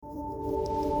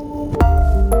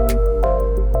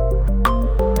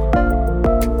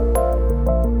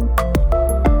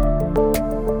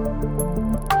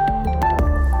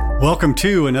Welcome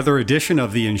to another edition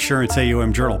of the Insurance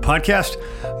AUM Journal podcast.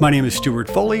 My name is Stuart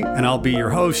Foley, and I'll be your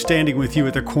host, standing with you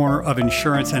at the corner of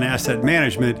insurance and asset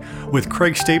management with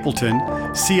Craig Stapleton,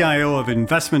 CIO of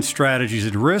Investment Strategies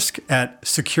and Risk at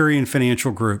Securian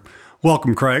Financial Group.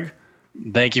 Welcome, Craig.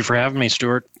 Thank you for having me,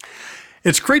 Stuart.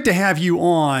 It's great to have you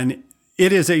on.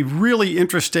 It is a really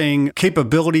interesting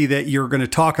capability that you're going to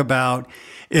talk about.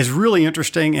 Is really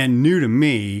interesting and new to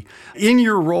me. In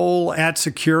your role at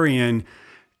Securian,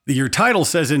 your title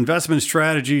says Investment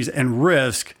Strategies and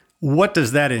Risk. What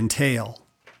does that entail?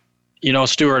 You know,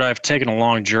 Stuart, I've taken a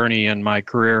long journey in my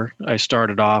career. I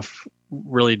started off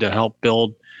really to help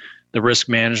build the risk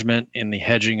management and the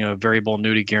hedging of variable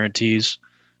annuity guarantees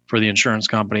for the insurance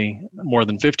company more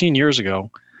than 15 years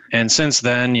ago. And since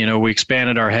then, we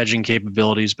expanded our hedging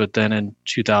capabilities, but then in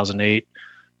 2008,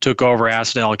 took over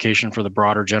asset allocation for the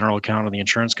broader general account of the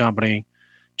insurance company.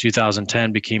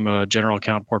 2010 became a general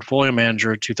account portfolio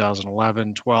manager.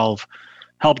 2011, 12,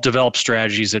 helped develop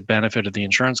strategies that benefited the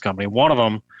insurance company. One of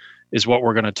them is what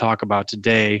we're going to talk about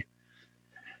today.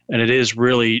 And it is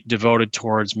really devoted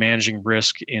towards managing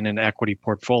risk in an equity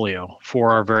portfolio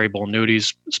for our variable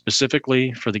annuities,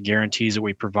 specifically for the guarantees that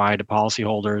we provide to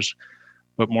policyholders.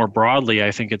 But more broadly, I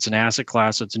think it's an asset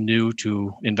class that's new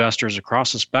to investors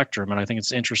across the spectrum. And I think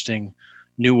it's an interesting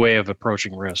new way of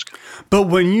approaching risk. But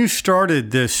when you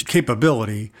started this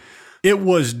capability, it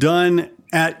was done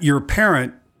at your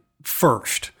parent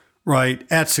first, right?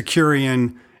 At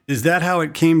Securian. Is that how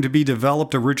it came to be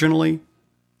developed originally?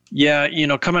 Yeah,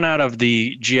 coming out of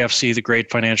the GFC, the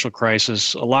Great Financial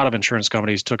Crisis, a lot of insurance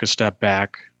companies took a step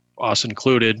back, us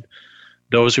included.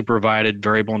 Those who provided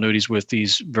variable annuities with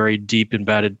these very deep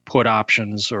embedded put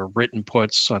options or written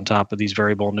puts on top of these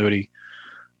variable annuity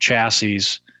chassis,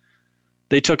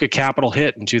 they took a capital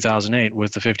hit in 2008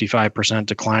 with the 55%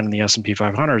 decline in the S&P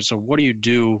 500. So what do you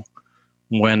do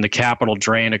when the capital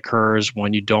drain occurs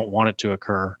when you don't want it to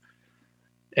occur?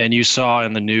 And you saw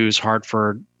in the news,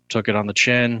 Hartford took it on the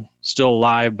chin, still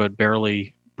alive but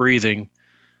barely breathing.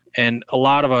 And a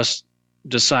lot of us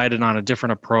decided on a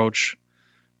different approach.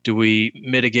 Do we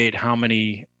mitigate how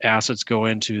many assets go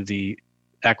into the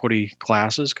equity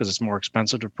classes because it's more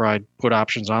expensive to provide put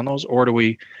options on those? Or do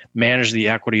we manage the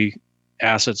equity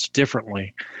assets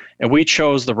differently? And we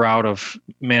chose the route of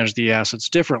manage the assets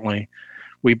differently.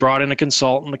 We brought in a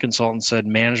consultant. The consultant said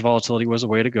managed volatility was the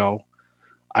way to go.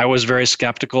 I was very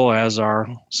skeptical, as are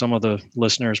some of the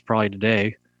listeners probably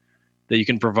today, that you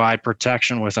can provide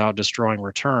protection without destroying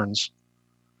returns.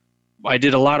 I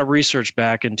did a lot of research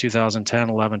back in 2010,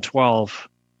 11, 12,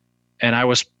 and I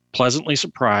was pleasantly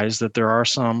surprised that there are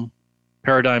some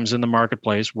paradigms in the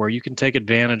marketplace where you can take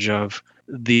advantage of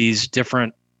these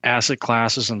different asset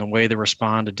classes and the way they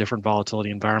respond to different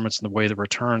volatility environments and the way the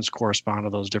returns correspond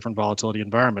to those different volatility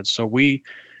environments. So we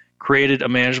created a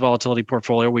managed volatility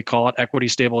portfolio. We call it equity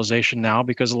stabilization now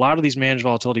because a lot of these managed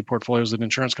volatility portfolios that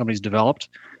insurance companies developed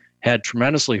had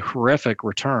tremendously horrific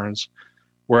returns,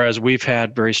 whereas we've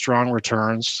had very strong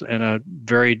returns and a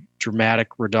very dramatic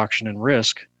reduction in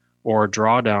risk or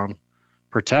drawdown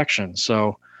protection.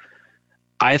 So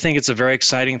I think it's a very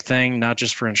exciting thing, not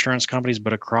just for insurance companies,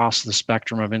 but across the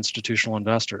spectrum of institutional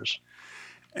investors.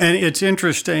 And it's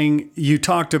interesting, you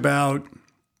talked about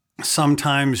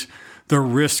sometimes the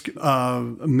risk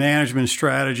management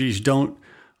strategies don't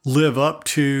live up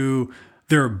to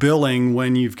their billing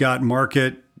when you've got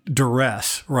market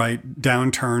duress, right?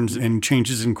 Downturns and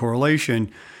changes in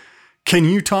correlation. Can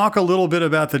you talk a little bit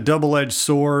about the double-edged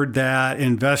sword that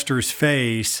investors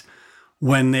face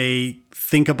when they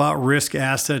think about risk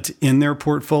assets in their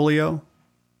portfolio?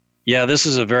 Yeah, this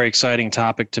is a very exciting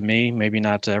topic to me, maybe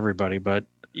not to everybody, but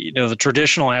the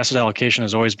traditional asset allocation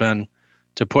has always been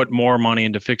to put more money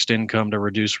into fixed income to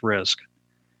reduce risk.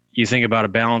 You think about a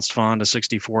balanced fund, a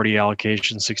 60-40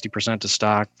 allocation, 60% to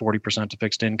stock, 40% to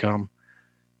fixed income.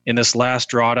 In this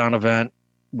last drawdown event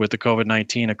with the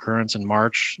COVID-19 occurrence in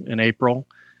March and April,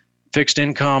 fixed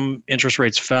income interest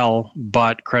rates fell,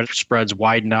 but credit spreads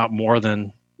widened out more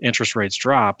than interest rates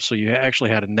dropped. So you actually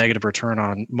had a negative return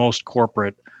on most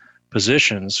corporate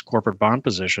positions, corporate bond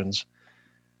positions.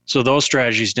 So those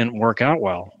strategies didn't work out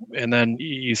well. And then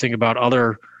you think about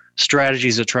other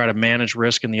strategies that try to manage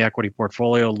risk in the equity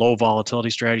portfolio. Low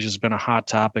volatility strategies has been a hot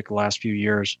topic the last few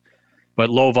years. But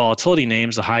low volatility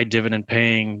names, the high dividend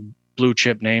paying blue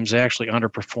chip names, they actually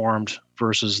underperformed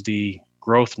versus the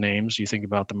growth names. You think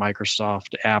about the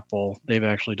Microsoft, Apple, they've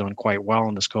actually done quite well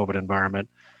in this COVID environment.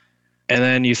 And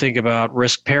then you think about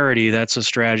risk parity. That's a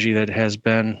strategy that has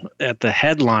been at the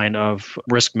headline of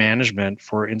risk management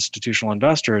for institutional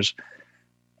investors,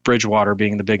 Bridgewater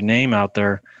being the big name out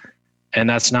there. And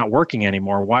that's not working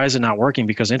anymore. Why is it not working?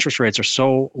 Because interest rates are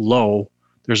so low.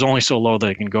 There's only so low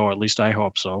they can go. At least I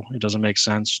hope so. It doesn't make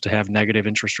sense to have negative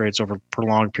interest rates over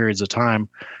prolonged periods of time.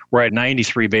 We're at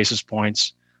 93 basis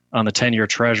points on the 10-year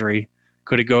Treasury.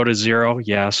 Could it go to zero?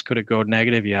 Yes. Could it go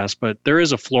negative? Yes. But there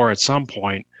is a floor at some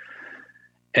point.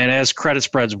 And as credit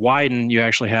spreads widen, you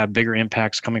actually have bigger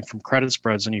impacts coming from credit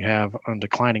spreads than you have on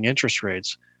declining interest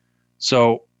rates.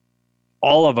 So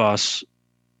all of us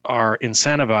are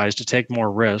incentivized to take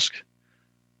more risk.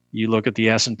 You look at the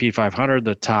S&P 500,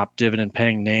 the top dividend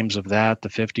paying names of that, the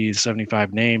 50,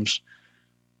 75 names,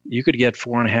 you could get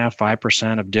 4.5%,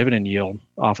 5% of dividend yield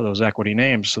off of those equity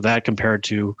names. So that compared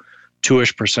to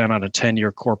 2-ish% on a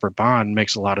 10-year corporate bond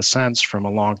makes a lot of sense from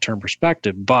a long-term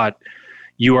perspective. But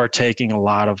you are taking a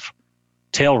lot of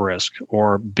tail risk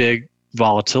or big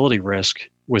volatility risk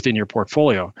within your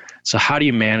portfolio. So how do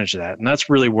you manage that? And that's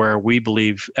really where we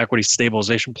believe equity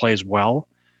stabilization plays well.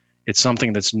 It's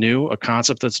something that's new, a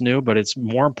concept that's new, but it's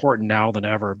more important now than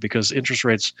ever because interest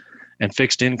rates and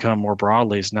fixed income more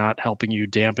broadly is not helping you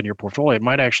dampen your portfolio. It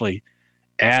might actually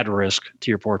add risk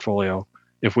to your portfolio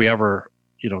if we ever,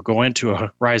 go into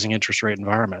a rising interest rate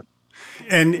environment.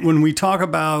 And when we talk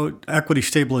about equity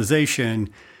stabilization,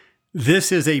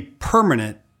 this is a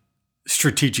permanent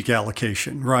strategic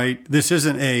allocation, right? This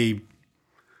isn't a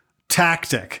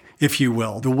tactic, if you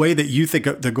will. The way that you think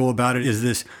to go about it is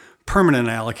this permanent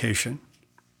allocation.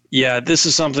 Yeah, this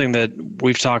is something that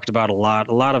we've talked about a lot.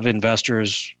 A lot of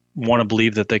investors want to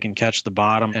believe that they can catch the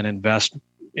bottom and invest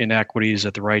in equities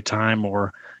at the right time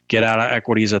or get out of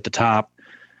equities at the top.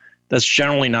 That's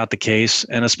generally not the case.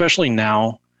 And especially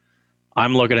now,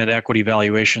 I'm looking at equity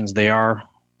valuations. They are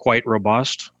quite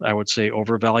robust. I would say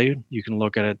overvalued. You can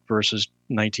look at it versus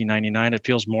 1999. It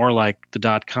feels more like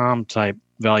the .com type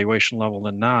valuation level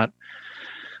than not.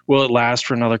 Will it last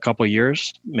for another couple of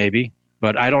years? Maybe.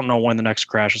 But I don't know when the next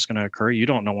crash is going to occur. You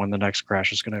don't know when the next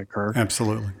crash is going to occur.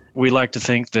 Absolutely. We like to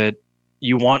think that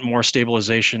you want more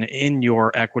stabilization in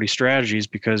your equity strategies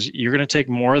because you're going to take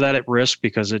more of that at risk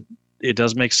because it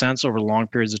does make sense over long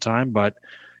periods of time, but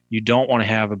you don't want to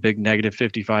have a big negative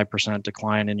 55%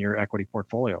 decline in your equity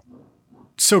portfolio.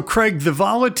 So, Craig, the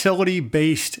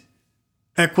volatility-based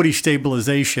equity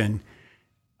stabilization,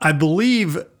 I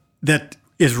believe that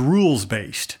is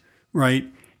rules-based, right?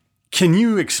 Can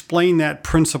you explain that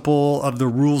principle of the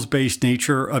rules-based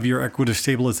nature of your equity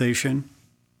stabilization?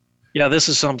 Yeah, this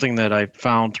is something that I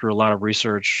found through a lot of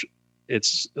research.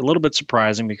 It's a little bit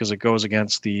surprising because it goes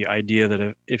against the idea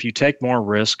that if you take more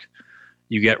risk,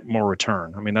 you get more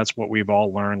return. I mean, that's what we've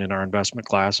all learned in our investment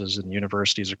classes in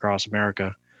universities across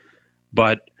America.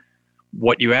 But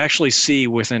what you actually see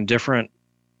within different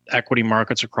equity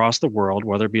markets across the world,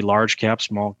 whether it be large cap,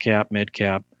 small cap, mid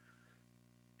cap,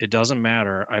 it doesn't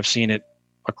matter. I've seen it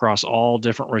across all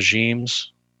different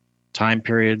regimes, time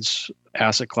periods,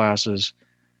 asset classes.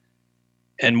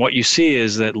 And what you see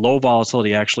is that low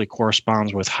volatility actually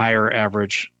corresponds with higher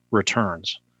average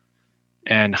returns.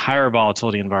 And higher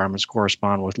volatility environments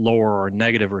correspond with lower or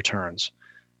negative returns.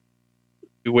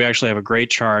 We actually have a great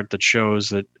chart that shows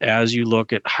that as you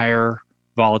look at higher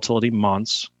volatility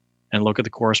months and look at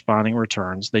the corresponding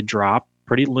returns, they drop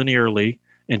pretty linearly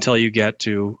until you get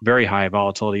to very high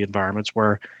volatility environments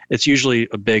where it's usually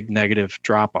a big negative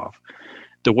drop-off.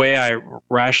 The way I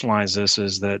rationalize this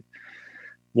is that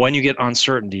when you get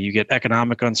uncertainty, you get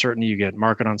economic uncertainty, you get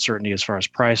market uncertainty as far as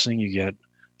pricing, you get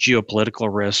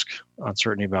geopolitical risk,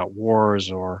 uncertainty about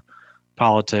wars or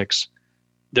politics.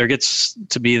 There gets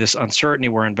to be this uncertainty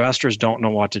where investors don't know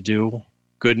what to do.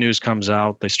 Good news comes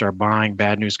out, they start buying.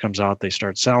 Bad news comes out, they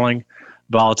start selling.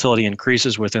 Volatility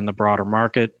increases within the broader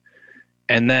market.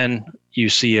 And then you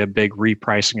see a big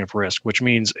repricing of risk, which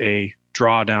means a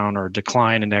drawdown or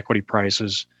decline in equity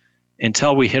prices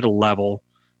until we hit a level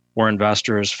where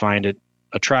investors find it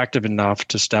attractive enough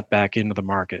to step back into the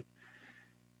market.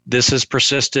 This has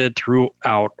persisted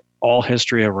throughout all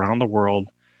history around the world.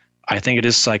 I think it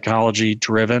is psychology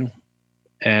driven,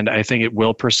 and I think it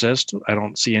will persist. I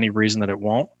don't see any reason that it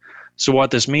won't. So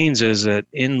what this means is that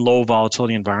in low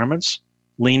volatility environments,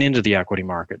 lean into the equity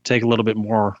market, take a little bit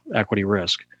more equity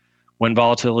risk. When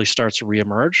volatility starts to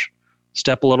reemerge,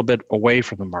 step a little bit away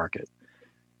from the market.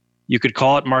 You could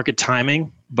call it market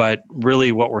timing, but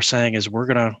really what we're saying is we're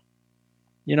going to,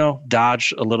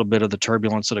 dodge a little bit of the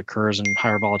turbulence that occurs in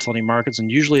higher volatility markets. And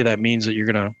usually that means that you're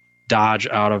going to dodge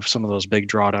out of some of those big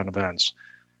drawdown events.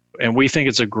 And we think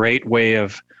it's a great way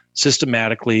of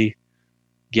systematically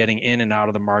getting in and out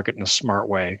of the market in a smart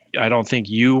way. I don't think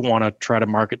you want to try to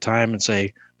market time and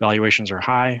say valuations are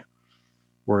high,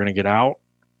 we're going to get out,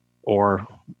 or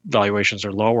valuations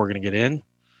are low, we're going to get in.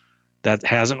 That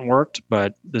hasn't worked,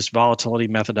 but this volatility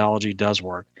methodology does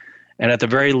work. And at the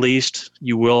very least,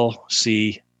 you will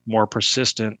see more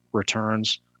persistent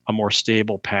returns, a more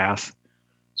stable path.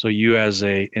 So you as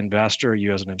an investor,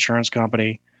 you as an insurance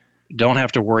company, don't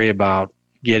have to worry about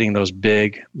getting those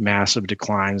big, massive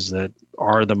declines that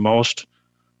are the most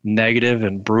negative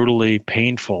and brutally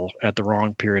painful at the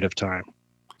wrong period of time.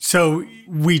 So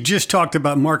we just talked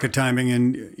about market timing,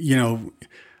 and,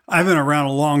 I've been around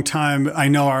a long time. I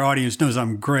know our audience knows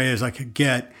I'm gray as I could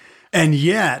get. And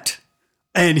yet,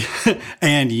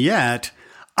 and yet,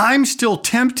 I'm still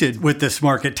tempted with this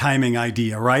market timing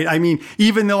idea, right? I mean,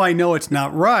 even though I know it's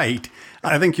not right,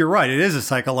 I think you're right. It is a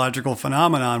psychological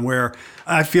phenomenon where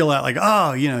I feel that like,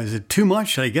 is it too much?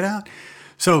 Should I get out?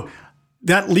 So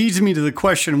that leads me to the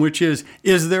question, which is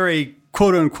there a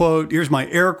quote unquote, here's my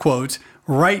air quotes,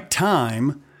 right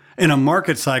time in a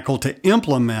market cycle to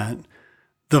implement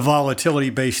the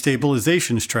volatility-based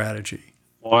stabilization strategy?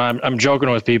 Well, I'm joking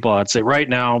with people. I'd say right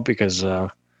now, because I'm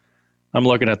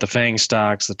looking at the FANG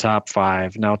stocks, the top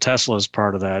 5. Now, Tesla is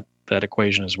part of that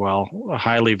equation as well, a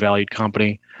highly valued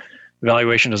company.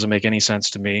 Valuation doesn't make any sense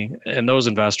to me. And those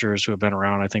investors who have been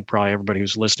around, I think probably everybody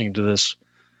who's listening to this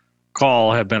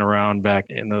call have been around back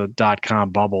in the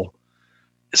dot-com bubble.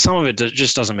 Some of it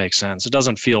just doesn't make sense. It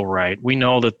doesn't feel right. We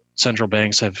know that central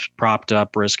banks have propped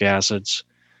up risk assets.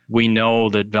 We know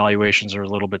that valuations are a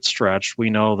little bit stretched. We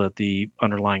know that the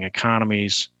underlying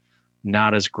economy's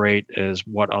not as great as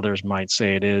what others might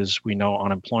say it is. We know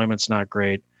unemployment's not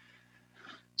great.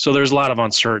 So there's a lot of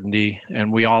uncertainty,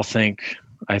 and we all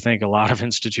I think a lot of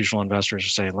institutional investors are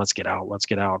saying, let's get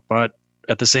out. But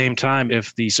at the same time,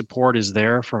 if the support is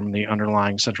there from the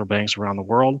underlying central banks around the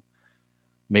world,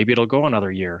 maybe it'll go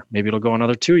another year. Maybe it'll go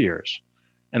another 2 years.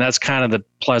 And that's kind of the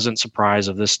pleasant surprise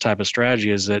of this type of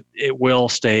strategy, is that it will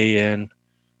stay in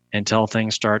until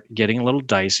things start getting a little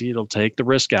dicey. It'll take the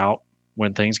risk out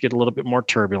when things get a little bit more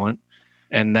turbulent.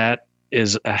 And that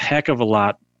is a heck of a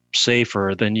lot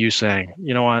safer than you saying,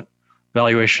 you know what,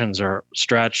 valuations are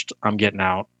stretched, I'm getting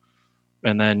out.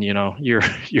 And then, your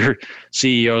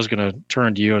CEO is going to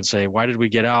turn to you and say, why did we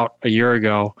get out a year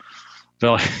ago?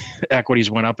 Equities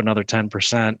went up another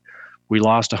 10%. We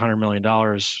lost $100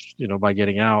 million, by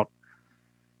getting out.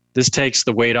 This takes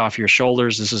the weight off your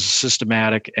shoulders. This is a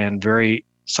systematic and very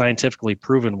scientifically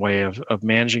proven way of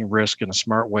managing risk in a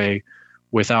smart way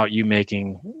without you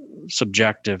making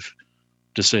subjective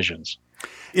decisions.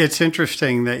 It's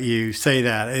interesting that you say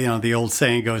that. The old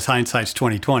saying goes, hindsight's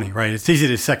 20/20, right? It's easy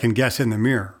to second guess in the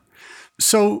mirror.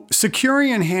 So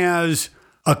Securian has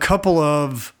a couple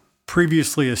of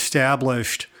previously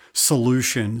established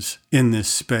solutions in this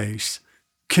space.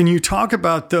 Can you talk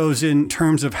about those in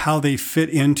terms of how they fit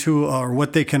into or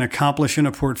what they can accomplish in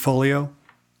a portfolio?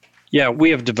 Yeah, we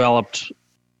have developed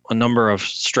a number of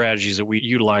strategies that we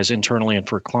utilize internally and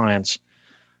for clients.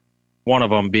 One of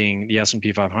them being the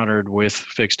S&P 500 with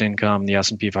fixed income, the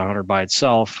S&P 500 by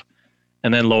itself,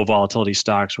 and then low volatility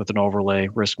stocks with an overlay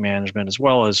risk management, as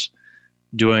well as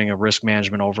doing a risk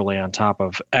management overlay on top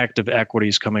of active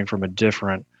equities coming from a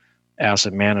different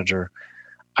asset manager.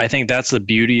 I think that's the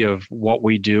beauty of what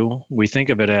we do. We think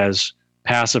of it as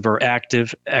passive or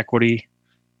active equity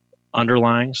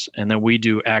underlyings, and then we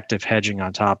do active hedging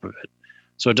on top of it.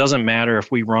 So it doesn't matter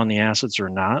if we run the assets or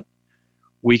not.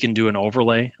 We can do an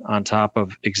overlay on top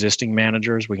of existing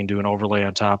managers. We can do an overlay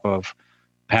on top of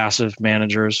passive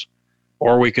managers,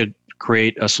 or we could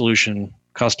create a solution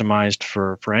customized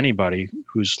for anybody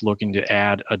who's looking to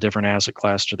add a different asset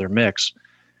class to their mix.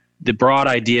 The broad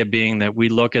idea being that we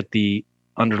look at the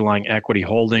underlying equity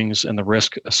holdings and the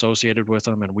risk associated with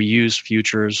them, and we use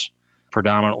futures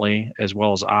predominantly as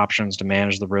well as options to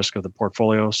manage the risk of the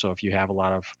portfolio. So if you have a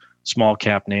lot of small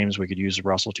cap names, we could use the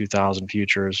Russell 2000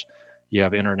 futures. You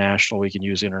have international, we can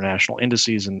use international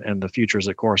indices and the futures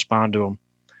that correspond to them.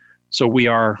 So we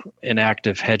are an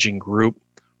active hedging group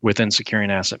within Securian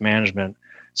Asset Management.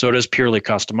 So it is purely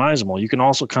customizable. You can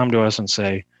also come to us and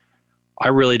say, I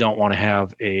really don't want to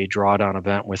have a drawdown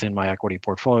event within my equity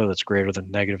portfolio that's greater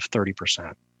than negative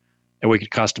 30%. And we could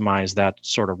customize that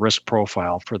sort of risk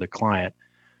profile for the client.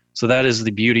 So that is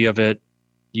the beauty of it.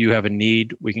 You have a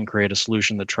need, we can create a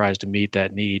solution that tries to meet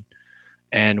that need.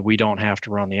 And we don't have to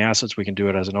run the assets. We can do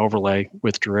it as an overlay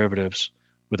with derivatives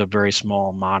with a very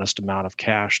small, modest amount of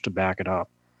cash to back it up.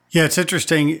 Yeah, it's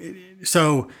interesting.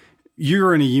 So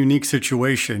you're in a unique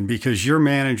situation because you're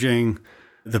managing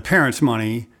the parent's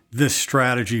money, this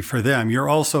strategy for them. You're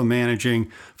also managing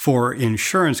for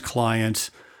insurance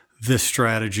clients this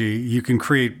strategy. You can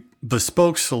create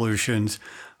bespoke solutions.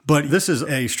 But this is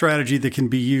a strategy that can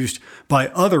be used by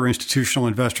other institutional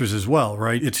investors as well,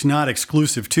 right? It's not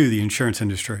exclusive to the insurance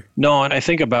industry. No, and I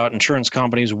think about insurance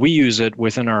companies, we use it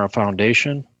within our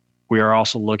foundation. We are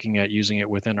also looking at using it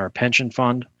within our pension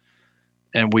fund,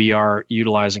 and we are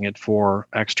utilizing it for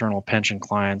external pension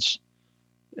clients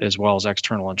as well as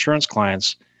external insurance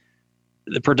clients.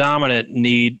 The predominant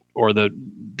need, or the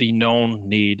known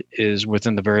need, is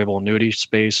within the variable annuity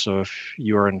space. So if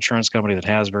you are an insurance company that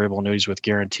has variable annuities with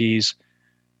guarantees,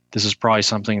 this is probably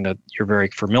something that you're very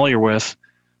familiar with.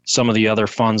 Some of the other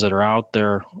funds that are out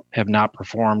there have not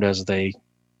performed as they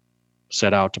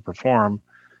set out to perform.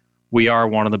 We are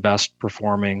one of the best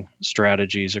performing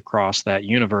strategies across that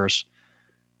universe.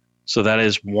 So that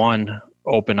is one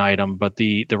open item, but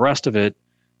the rest of it,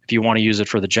 if you want to use it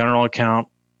for the general account,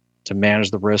 to manage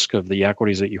the risk of the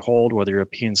equities that you hold, whether you're a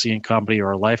P&C company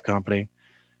or a life company,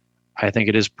 I think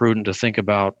it is prudent to think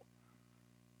about,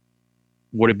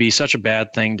 would it be such a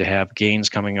bad thing to have gains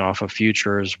coming off of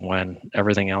futures when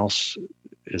everything else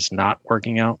is not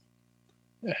working out?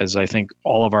 As I think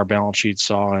all of our balance sheets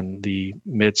saw in the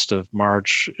midst of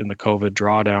March in the COVID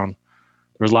drawdown,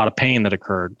 there was a lot of pain that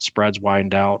occurred. Spreads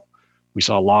widened out. We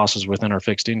saw losses within our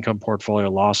fixed income portfolio,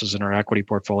 losses in our equity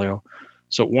portfolio.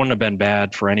 So it wouldn't have been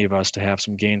bad for any of us to have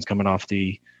some gains coming off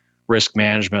the risk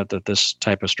management that this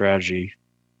type of strategy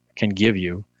can give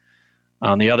you.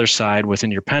 On the other side, within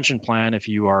your pension plan, if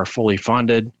you are fully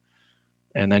funded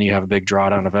and then you have a big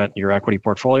drawdown event in your equity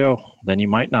portfolio, then you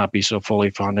might not be so fully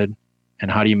funded. And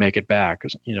how do you make it back?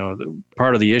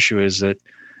 Part of the issue is that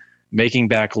making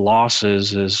back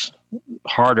losses is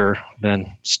harder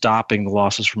than stopping the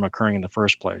losses from occurring in the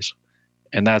first place.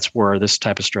 And that's where this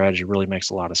type of strategy really makes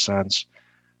a lot of sense.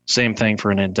 Same thing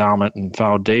for an endowment and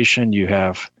foundation. You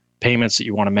have payments that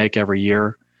you want to make every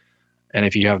year. And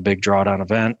if you have a big drawdown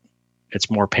event, it's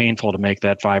more painful to make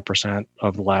that 5%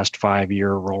 of the last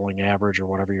 5-year rolling average or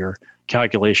whatever your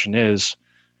calculation is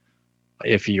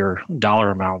if your dollar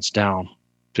amount's down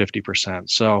 50%.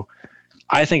 So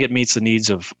I think it meets the needs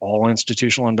of all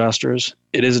institutional investors.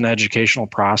 It is an educational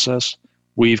process.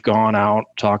 We've gone out,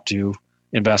 talked to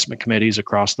investment committees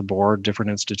across the board, different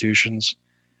institutions.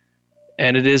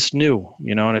 And it is new,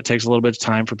 and it takes a little bit of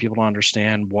time for people to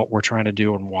understand what we're trying to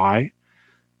do and why.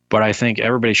 But I think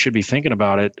everybody should be thinking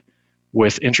about it.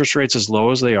 With interest rates as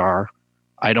low as they are,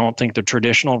 I don't think the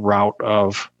traditional route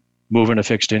of moving to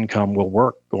fixed income will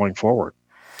work going forward.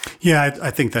 Yeah, I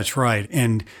think that's right.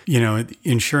 And,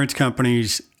 insurance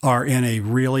companies are in a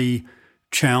really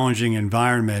challenging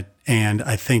environment. And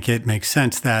I think it makes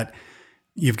sense that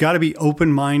you've got to be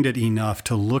open-minded enough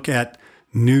to look at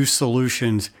new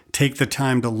solutions, take the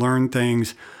time to learn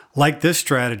things like this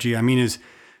strategy.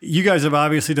 You guys have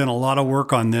obviously done a lot of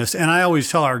work on this. And I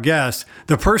always tell our guests,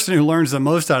 the person who learns the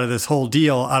most out of this whole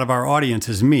deal out of our audience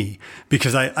is me,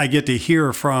 because I get to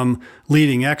hear from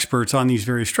leading experts on these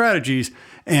various strategies.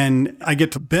 And I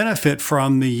get to benefit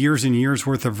from the years and years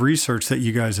worth of research that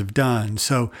you guys have done.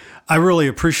 So I really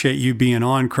appreciate you being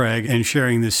on, Craig, and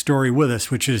sharing this story with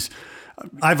us, which is,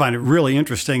 I find it really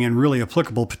interesting and really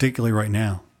applicable, particularly right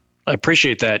now. I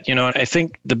appreciate that. I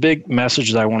think the big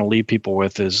message that I want to leave people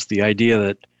with is the idea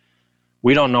that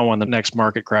we don't know when the next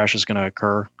market crash is going to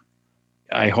occur.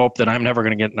 I hope that I'm never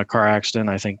going to get in a car accident.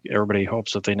 I think everybody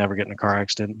hopes that they never get in a car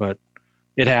accident, but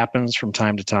it happens from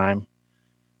time to time.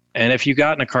 And if you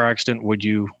got in a car accident, would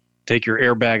you take your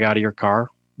airbag out of your car?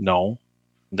 No.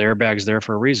 The airbag's there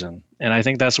for a reason. And I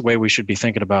think that's the way we should be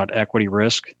thinking about equity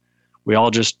risk. We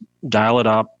all just dial it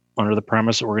up under the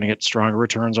premise that we're going to get stronger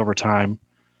returns over time.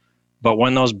 But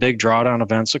when those big drawdown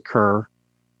events occur,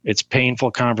 it's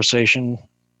painful conversation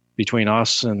between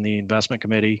us and the investment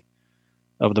committee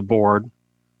of the board,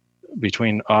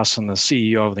 between us and the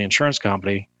CEO of the insurance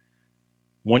company.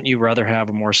 Wouldn't you rather have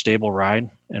a more stable ride?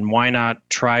 And why not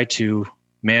try to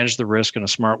manage the risk in a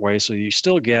smart way so you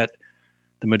still get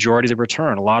the majority of the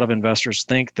return? A lot of investors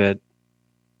think that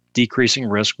decreasing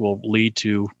risk will lead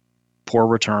to poor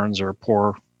returns or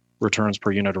poor returns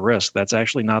per unit of risk. That's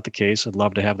actually not the case. I'd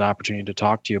love to have the opportunity to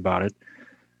talk to you about it.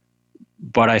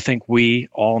 But I think we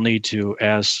all need to,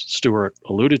 as Stuart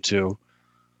alluded to,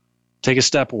 take a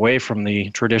step away from the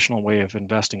traditional way of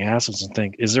investing assets and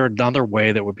think, is there another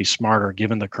way that would be smarter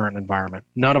given the current environment?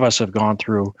 None of us have gone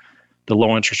through the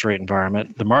low interest rate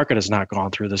environment. The market has not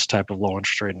gone through this type of low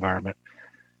interest rate environment.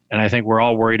 And I think we're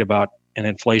all worried about an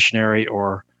inflationary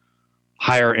or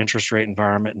higher interest rate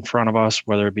environment in front of us,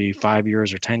 whether it be 5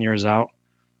 years or 10 years out.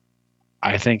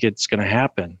 I think it's going to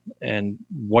happen. And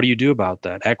what do you do about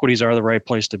that? Equities are the right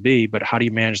place to be, but how do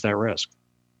you manage that risk?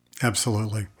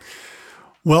 Absolutely.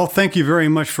 Well, thank you very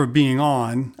much for being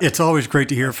on. It's always great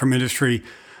to hear from industry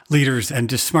leaders and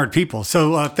just smart people.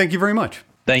 So thank you very much.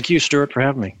 Thank you, Stuart, for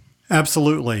having me.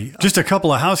 Absolutely. Just a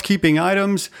couple of housekeeping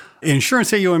items.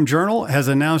 Insurance AUM Journal has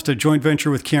announced a joint venture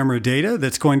with Camera Data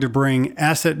that's going to bring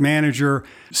asset manager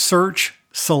search,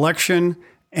 selection,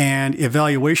 and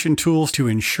evaluation tools to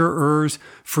insurers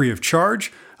free of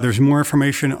charge. There's more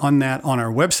information on that on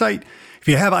our website. If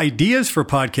you have ideas for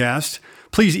podcasts,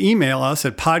 please email us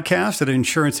at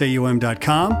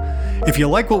podcast@insuranceaum.com. If you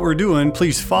like what we're doing,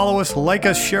 please follow us, like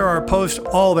us, share our post.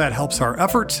 All that helps our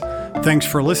efforts. Thanks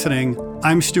for listening.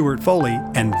 I'm Stuart Foley,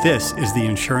 and this is the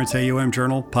Insurance AUM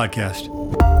Journal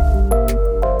podcast.